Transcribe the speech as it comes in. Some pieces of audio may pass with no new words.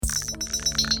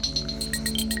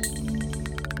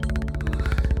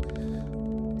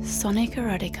Sonic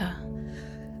Erotica.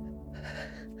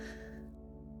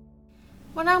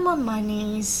 When I'm on my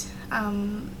knees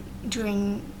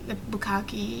during the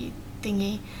bukkake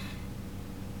thingy,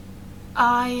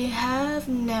 I have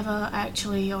never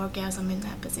actually orgasmed in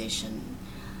that position.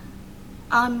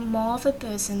 I'm more of a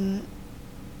person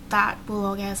that will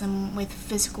orgasm with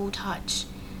physical touch,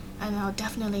 and I'll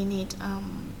definitely need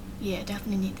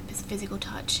the physical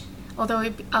touch. Although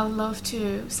I would love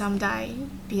to someday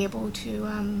be able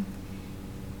to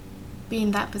be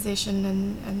in that position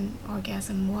and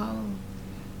orgasm while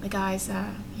the guys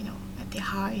are, at their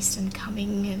highest and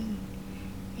coming, and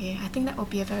I think that would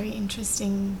be a very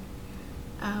interesting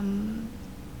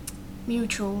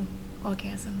mutual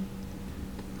orgasm.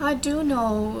 I do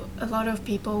know a lot of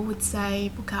people would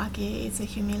say bukkake is a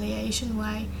humiliation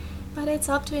way, but it's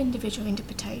up to individual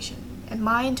interpretation. And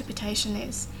my interpretation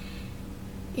is,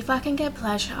 if I can get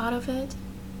pleasure out of it,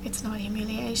 it's not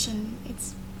humiliation,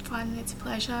 it's fun, it's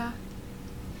pleasure.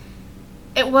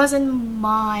 It wasn't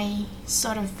my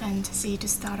sort of fantasy to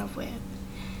start off with.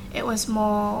 It was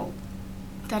more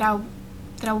that I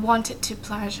wanted to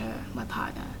pleasure my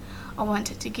partner. I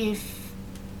wanted to give.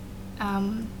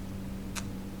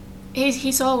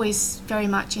 He's always very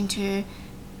much into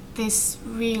this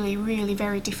really, really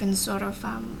very different sort of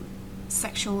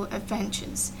sexual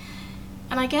adventures.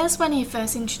 And I guess when he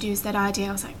first introduced that idea,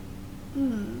 I was like,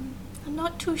 I'm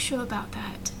not too sure about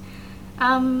that.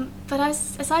 But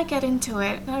as I get into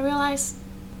it, I realize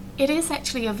it is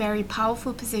actually a very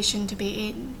powerful position to be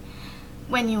in.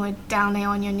 When you are down there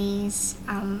on your knees,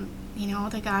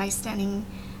 the guy standing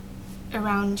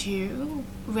around you,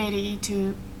 ready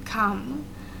to come.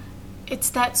 It's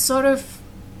that sort of,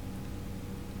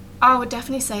 I would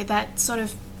definitely say that sort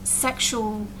of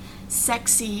sexual,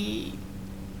 sexy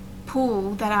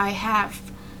pull that I have,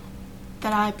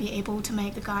 that I'd be able to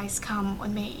make the guys come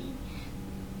on me.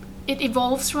 It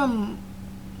evolves from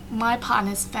my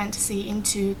partner's fantasy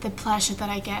into the pleasure that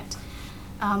I get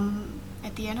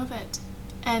at the end of it.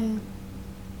 And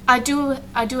I do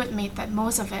admit that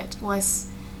most of it was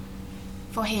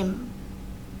for him,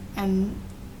 and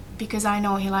because I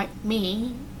know he liked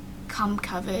me cum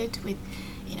covered with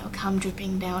cum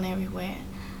dripping down everywhere,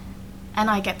 and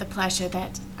I get the pleasure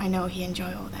that I know he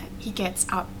enjoy all that. He gets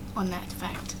up on that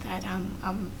fact that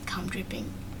I'm cum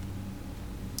dripping.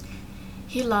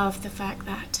 He loved the fact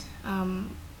that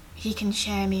he can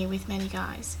share me with many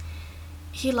guys.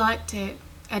 He liked it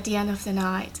at the end of the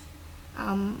night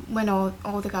when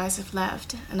all the guys have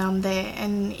left and I'm there,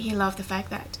 and he loved the fact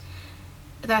that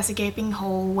there's a gaping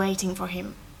hole waiting for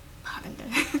him. Pardon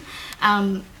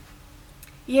that.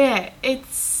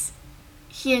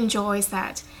 He enjoys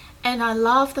that, and I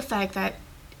love the fact that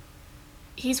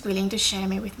he's willing to share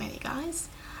me with many guys.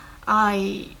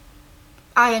 I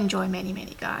enjoy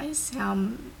many guys,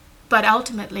 but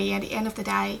ultimately at the end of the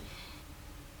day,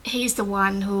 he's the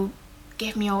one who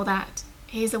gave me all that.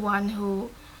 He's the one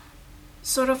who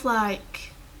sort of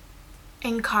like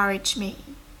encouraged me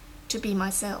to be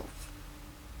myself.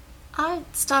 I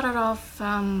started off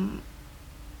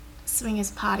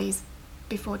swingers parties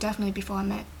definitely before I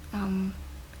met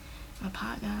my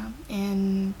partner,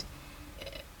 and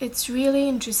it's really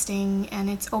interesting, and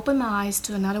it's opened my eyes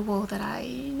to another world that I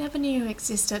never knew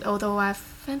existed, although I've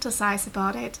fantasized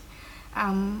about it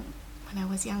when I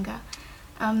was younger.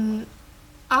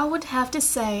 I would have to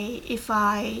say if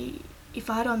I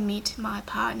don't meet my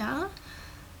partner,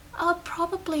 I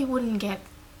probably wouldn't get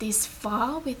this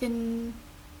far within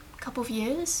a couple of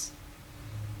years.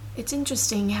 It's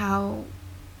interesting how,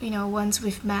 once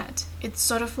we've met, it's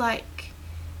sort of like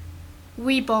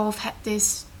we both had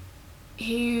this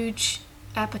huge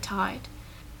appetite,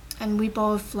 and we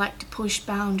both like to push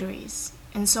boundaries,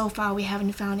 and so far we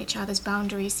haven't found each other's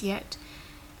boundaries yet,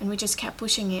 and we just kept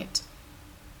pushing it.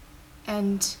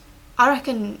 And I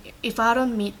reckon if I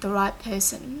don't meet the right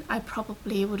person, I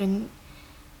probably wouldn't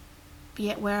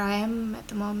be at where I am at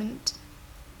the moment.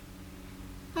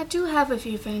 I do have a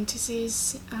few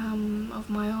fantasies of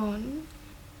my own.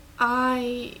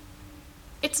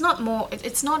 It's not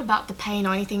about the pain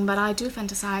or anything, but I do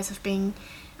fantasize of being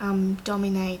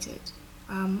dominated,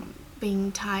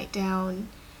 being tied down,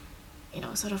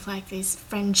 sort of like this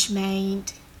French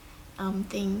maid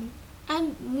thing.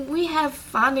 And we have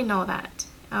fun in all that.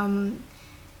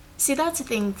 See, that's the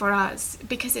thing for us,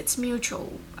 because it's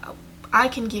mutual. I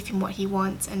can give him what he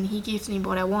wants, and he gives me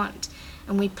what I want,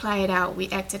 and we play it out, we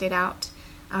acted it out.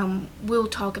 We'll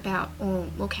talk about,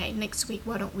 okay, next week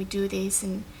why don't we do this,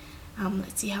 and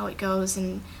let's see how it goes,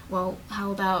 and well,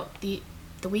 how about the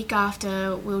week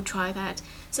after we'll try that.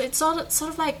 So it's sort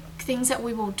of like things that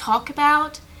we will talk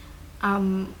about,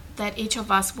 that each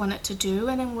of us wanted to do,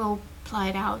 and then we'll play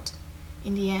it out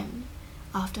in the end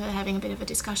after having a bit of a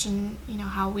discussion,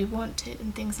 how we want it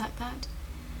and things like that.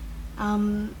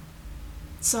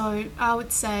 So I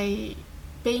would say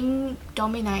being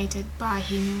dominated by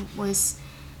him was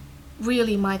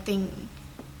really my thing.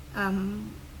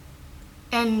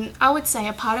 And I would say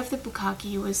a part of the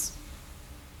bukkake was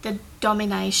the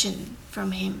domination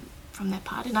from him, from that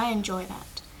part, and I enjoy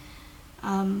that.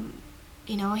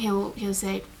 He'll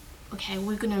say, okay,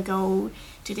 we're gonna go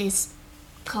to this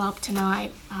club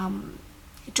tonight,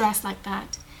 dress like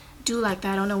that, do like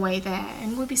that on the way there,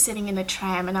 and we'll be sitting in the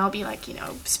tram and I'll be like,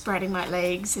 spreading my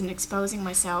legs and exposing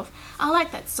myself. I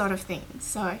like that sort of thing.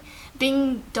 So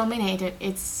being dominated,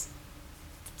 it's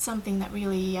something that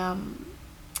really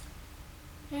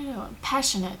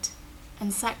passionate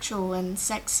and sexual and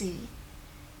sexy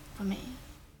for me.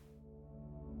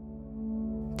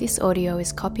 This audio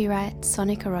is copyright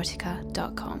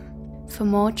sonicerotica.com. For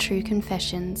more true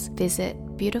confessions, visit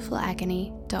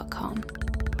beautifulagony.com.